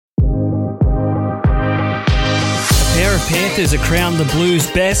Panthers are crowned the Blues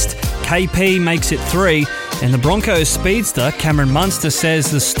best, KP makes it 3, and the Broncos speedster Cameron Munster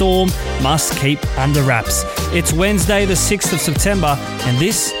says the Storm must keep under wraps. It's Wednesday the 6th of September, and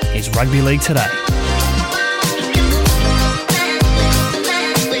this is Rugby League Today.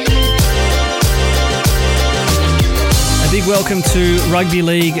 A big welcome to Rugby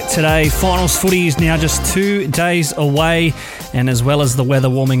League Today. Finals footy is now just 2 days away, and as well as the weather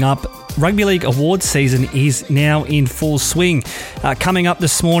warming up, Rugby League awards season is now in full swing. Coming up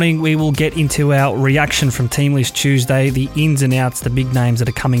this morning, we will get into our reaction from Team List Tuesday, the ins and outs, the big names that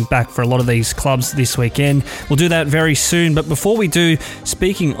are coming back for a lot of these clubs this weekend. We'll do that very soon, but before we do,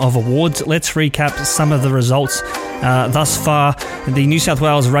 speaking of awards, let's recap some of the results thus far. The New South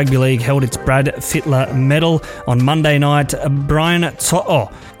Wales Rugby League held its Brad Fittler medal on Monday night. Brian To'o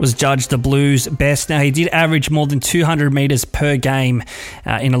was judged the Blues best. Now, he did average more than 200 metres per game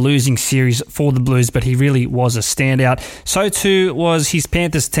in a losing series for the Blues, but he really was a standout. So too was his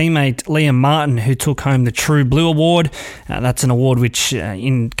Panthers teammate Liam Martin, who took home the True Blue Award. That's an award which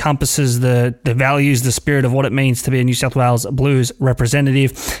encompasses the values, the spirit of what it means to be a New South Wales Blues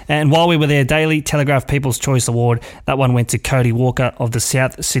representative. And while we were there, Daily Telegraph People's Choice Award, that one went to Cody Walker of the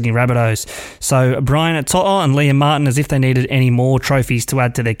South Sydney Rabbitohs. So Brian To'o and Liam Martin, as if they needed any more trophies to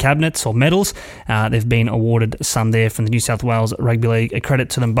add to their cabinets or medals, they've been awarded some there from the New South Wales Rugby League. A credit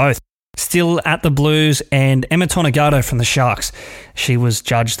to them both. Still at the Blues, and Emma Tonegado from the Sharks. She was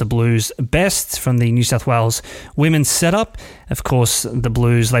judged the Blues best from the New South Wales women's setup. Of course, the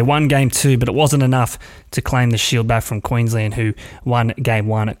Blues, they won Game 2, but it wasn't enough to claim the shield back from Queensland, who won Game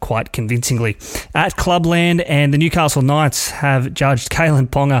 1 quite convincingly. At Clubland, and the Newcastle Knights have judged Kalen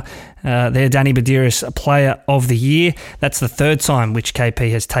Ponga, their Danny Badiris Player of the Year. That's the third time which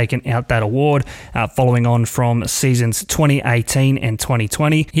KP has taken out that award, following on from seasons 2018 and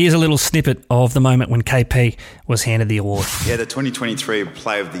 2020. Here's a little snippet of the moment when KP was handed the award. Yeah, the 2023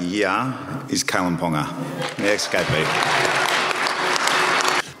 Player of the Year is Kalen Ponga, the ex-KP.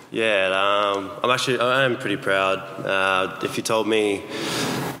 Yeah, I am pretty proud. If you told me,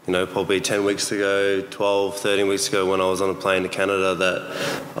 probably 10 weeks ago, 12, 13 weeks ago when I was on a plane to Canada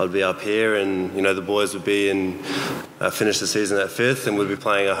that I'd be up here and, the boys would be finish the season at 5th and we'd be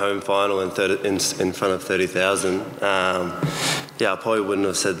playing a home final in front of 30,000. I probably wouldn't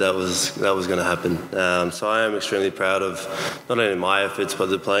have said that was going to happen. So I am extremely proud of not only my efforts, but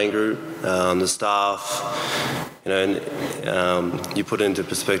the playing group, the staff. And you put it into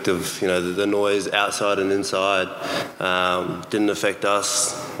perspective, the noise outside and inside didn't affect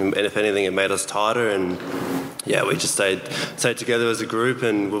us. And if anything, it made us tighter. And we just stayed together as a group,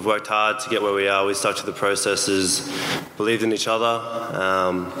 and we've worked hard to get where we are. We stuck to the processes, believed in each other.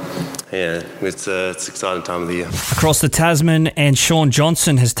 It's an exciting time of the year. Across the Tasman, and Sean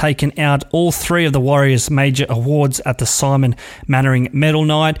Johnson has taken out all 3 of the Warriors' major awards at the Simon Mannering Medal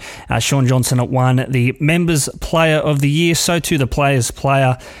Night. Sean Johnson won the Members Player of the Year, so too the Players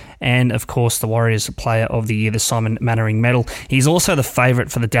Player, and of course the Warriors Player of the Year, the Simon Mannering Medal. He's also the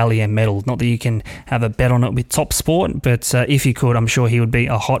favourite for the Dally M Medal. Not that you can have a bet on it with Top Sport, but if you could, I'm sure he would be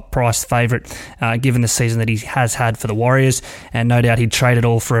a hot priced favourite given the season that he has had for the Warriors, and no doubt he'd trade it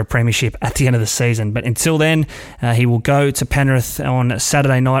all for a premiership at the end of the season. But until then, he will go to Penrith on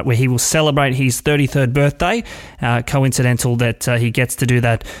Saturday night, where he will celebrate his 33rd birthday. Coincidental that he gets to do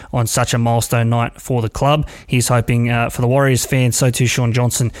that on such a milestone night for the club. He's hoping for the Warriors fans, so too Sean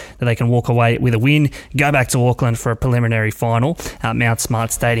Johnson, that they can walk away with a win, go back to Auckland for a preliminary final. Mount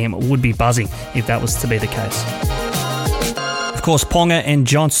Smart Stadium would be buzzing if that was to be the case. Of course, Ponga and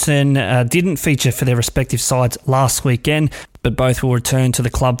Johnson didn't feature for their respective sides last weekend, but both will return to the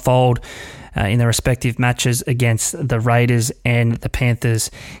club fold in their respective matches against the Raiders and the Panthers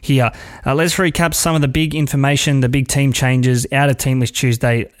here. Let's recap some of the big information, the big team changes out of Team List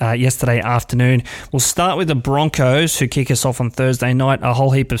Tuesday yesterday afternoon. We'll start with the Broncos, who kick us off on Thursday night. A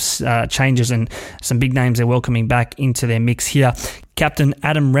whole heap of changes and some big names they're welcoming back into their mix here. Captain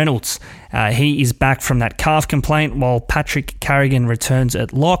Adam Reynolds, he is back from that calf complaint, while Patrick Carrigan returns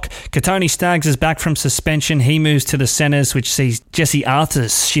at lock. Katoni Staggs is back from suspension. He moves to the centres, which sees Jesse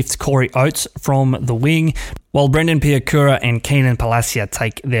Arthurs shift Corey Oates from the wing, while Brendan Piakura and Keenan Palacia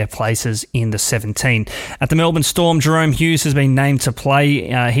take their places in the 17. At the Melbourne Storm, Jerome Hughes has been named to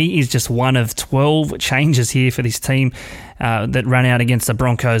play. He is just one of 12 changes here for this team. that ran out against the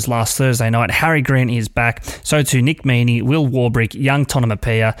Broncos last Thursday night. Harry Grant is back. So too Nick Meaney, Will Warbrick, young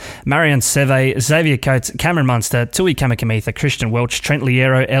Tonamapia, Marion Seve, Xavier Coates, Cameron Munster, Tui Kamikamitha, Christian Welch, Trent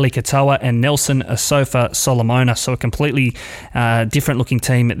Liero, Eli Katoa, and Nelson Asofa Solomona. So a completely different looking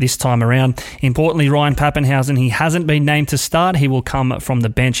team this time around. Importantly, Ryan Pappenhausen, he hasn't been named to start. He will come from the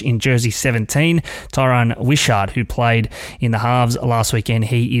bench in jersey 17. Tyrone Wishart, who played in the halves last weekend,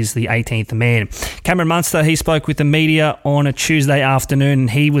 he is the 18th man. Cameron Munster, he spoke with the media on a Tuesday afternoon, and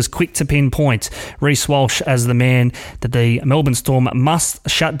he was quick to pinpoint Reece Walsh as the man that the Melbourne Storm must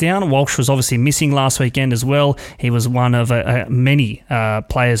shut down. Walsh was obviously missing last weekend as well. He was one of many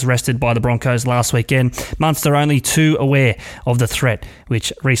players rested by the Broncos last weekend. Munster only too aware of the threat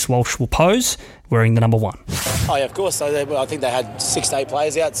which Reece Walsh will pose wearing the number 1. Oh yeah, of course. So I think they had 6 to 8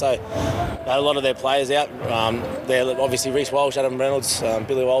 players out, so they had a lot of their players out. They're obviously Reece Walsh, Adam Reynolds,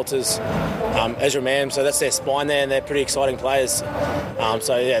 Billy Walters, Ezra Mam. So that's their spine there, and they're pretty exciting players.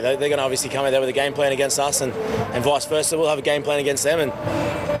 So yeah, they're going to obviously come out there with a game plan against us, and vice versa. We'll have a game plan against them, and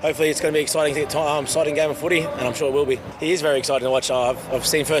hopefully it's going to be exciting game of footy, and I'm sure it will be. He is very exciting to watch. I've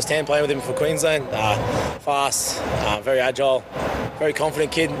seen firsthand playing with him for Queensland. Fast, very agile, very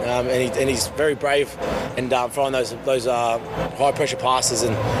confident kid, and he's very brave and throwing those high pressure passes,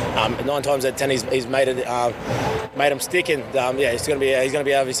 and 9 times out of 10 he's made him stick, and he's going to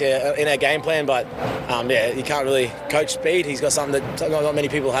be obviously in our game plan, but you can't really coach speed. He's got something that not many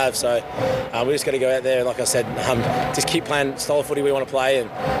people have, so we just got to go out there and, like I said, just keep playing style of footy we want to play,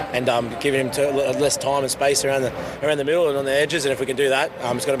 and giving him less time and space around the middle and on the edges, and if we can do that,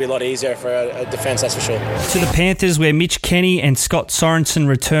 it's going to be a lot easier for a defence, that's for sure. To the Panthers, where Mitch Kenny and Scott Sorensen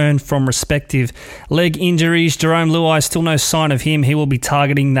return from respective leg injuries. Jerome Luai, still no sign of him. He will be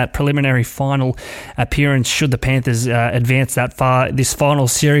targeting that preliminary final appearance should the Panthers advance that far this final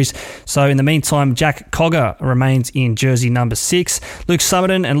series. So in the meantime, Jack Cogger remains in jersey number 6. Luke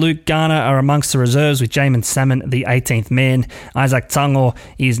Summerton and Luke Garner are amongst the reserves with Jamin Salmon, the 18th man. Isaac Tango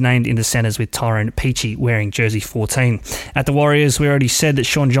is named in the centres with Tyrone Peachy wearing jersey 14. At the Warriors, we already said that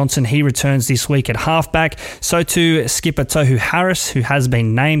Sean Johnson, he returns this week at halfback. So too skipper Tohu Harris, who has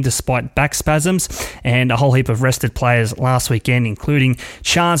been named despite back spasms, and a whole heap of rested players last weekend, including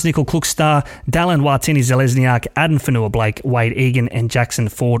Chance Nickel-Klukstar, Dallin Watini-Zelezniak, Adam Fanua-Blake, Wade Egan and Jackson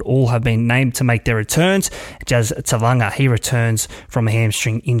Ford all have been named to make their returns. Jazz Tavanga, he returns from a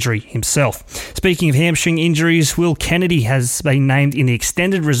hamstring injury himself. Speaking of hamstring injuries, Will Kennedy has been named in the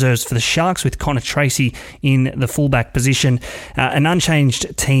extended reserves for the Sharks with Connor Tracy in the fullback position. An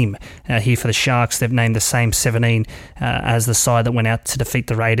unchanged team here for the Sharks. They've named the same 17 as the side that went out to defeat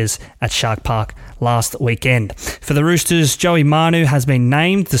the Raiders at Shark Park last weekend. For the Roosters, Joey Manu has been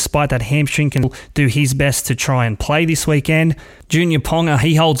named despite that hamstring. Can do his best to try and play this weekend. Junior Ponga,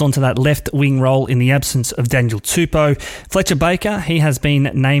 he holds on to that left wing role in the absence of Daniel Tupou. Fletcher Baker, he has been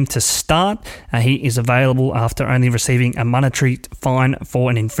named to start. He is available after only receiving a monetary fine for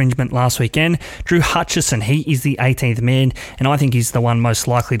an infringement last weekend. Drew Hutchison, he is the 18th man, and I think he's the one most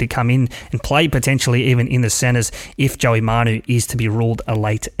likely to come in and play potentially even in the centres if Joey Manu is to be ruled a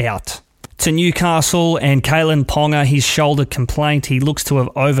late out. To Newcastle and Kalen Ponga, his shoulder complaint, he looks to have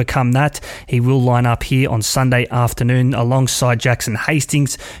overcome that. He will line up here on Sunday afternoon alongside Jackson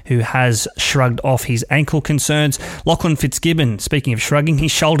Hastings, who has shrugged off his ankle concerns. Lachlan Fitzgibbon, speaking of shrugging,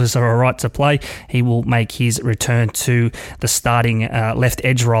 his shoulders are all right to play. He will make his return to the starting left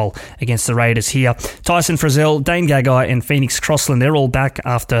edge role against the Raiders here. Tyson Frizzell, Dane Gagai and Phoenix Crossland, they're all back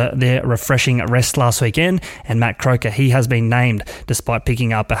after their refreshing rest last weekend. And Matt Croker, he has been named despite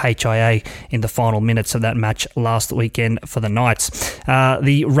picking up a HIA in the final minutes of that match last weekend for the Knights.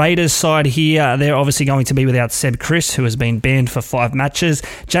 The Raiders side here, they're obviously going to be without Seb Chris, who has been banned for 5 matches.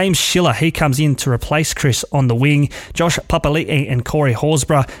 James Schiller, he comes in to replace Chris on the wing. Josh Papali'i and Corey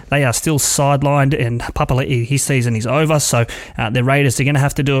Horsburgh, they are still sidelined, and Papali'i, his season is over, so the Raiders are going to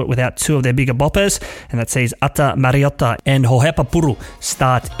have to do it without 2 of their bigger boppers, and that sees Ata Mariota and Hohepa Puru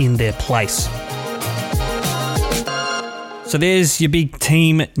start in their place. So there's your big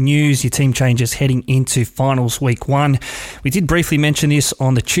team news, your team changes heading into finals week 1. We did briefly mention this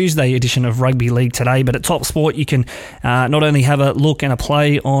on the Tuesday edition of Rugby League Today, but at Top Sport you can not only have a look and a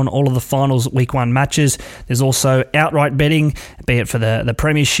play on all of the finals week 1 matches, there's also outright betting, be it for the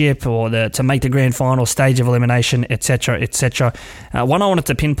premiership or to make the grand final, stage of elimination, etc., etc. One I wanted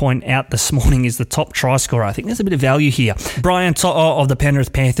to pinpoint out this morning is the top try scorer. I think there's a bit of value here. Brian To'o of the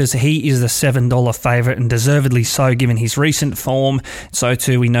Penrith Panthers, he is the $7 favourite, and deservedly so given his recent decent form. So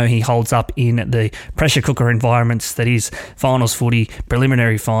too, we know he holds up in the pressure cooker environments that is finals footy,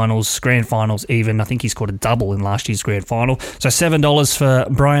 preliminary finals, grand finals even. I think he scored a double in last year's grand final. So $7 for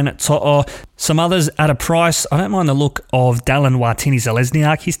Brian To'o. Some others at a price. I don't mind the look of Dallin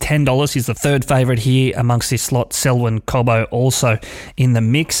Watini-Zalesniak. He's $10. He's the third favourite here amongst this slot. Selwyn Cobbo also in the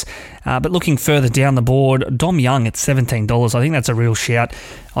mix. But looking further down the board, Dom Young at $17. I think that's a real shout.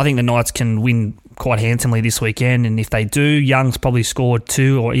 I think the Knights can win quite handsomely this weekend, and if they do, Young's probably scored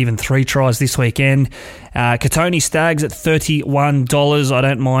 2 or even 3 tries this weekend. Katoni Staggs at $31. I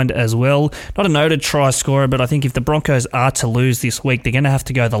don't mind as well. Not a noted try scorer, but I think if the Broncos are to lose this week, they're going to have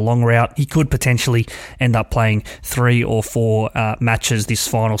to go the long route. He could potentially end up playing 3 or 4 matches this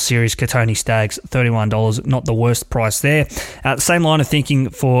final series. Katoni Staggs, $31. Not the worst price there. Same line of thinking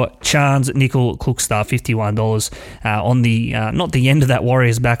for Chance Nickel Klukstar, $51 on the not the end of that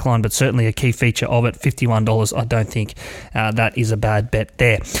Warriors backline, but certainly a key feature of it. $51. I don't think that is a bad bet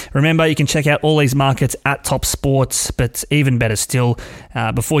there. Remember, you can check out all these markets at Top Sports, but even better still,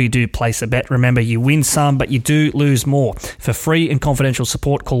 before you do place a bet, remember you win some, but you do lose more. For free and confidential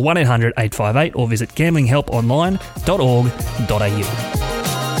support, call 1-800-858 or visit gamblinghelponline.org.au.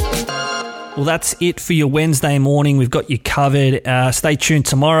 Well, that's it for your Wednesday morning. We've got you covered. Stay tuned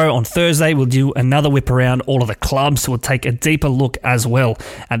tomorrow. On Thursday, we'll do another whip around all of the clubs. We'll take a deeper look as well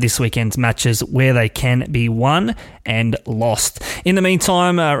at this weekend's matches, where they can be won and lost. In the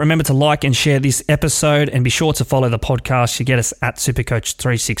meantime, remember to like and share this episode, and be sure to follow the podcast. You get us at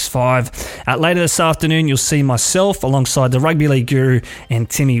Supercoach365. Later this afternoon, you'll see myself alongside the Rugby League Guru and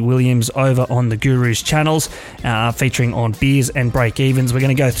Timmy Williams over on the Guru's channels, featuring on beers and break-evens. We're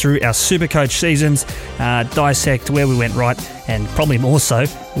going to go through our Supercoach seasons, dissect where we went right and probably more so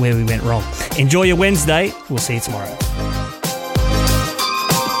where we went wrong. Enjoy your Wednesday. We'll see you tomorrow.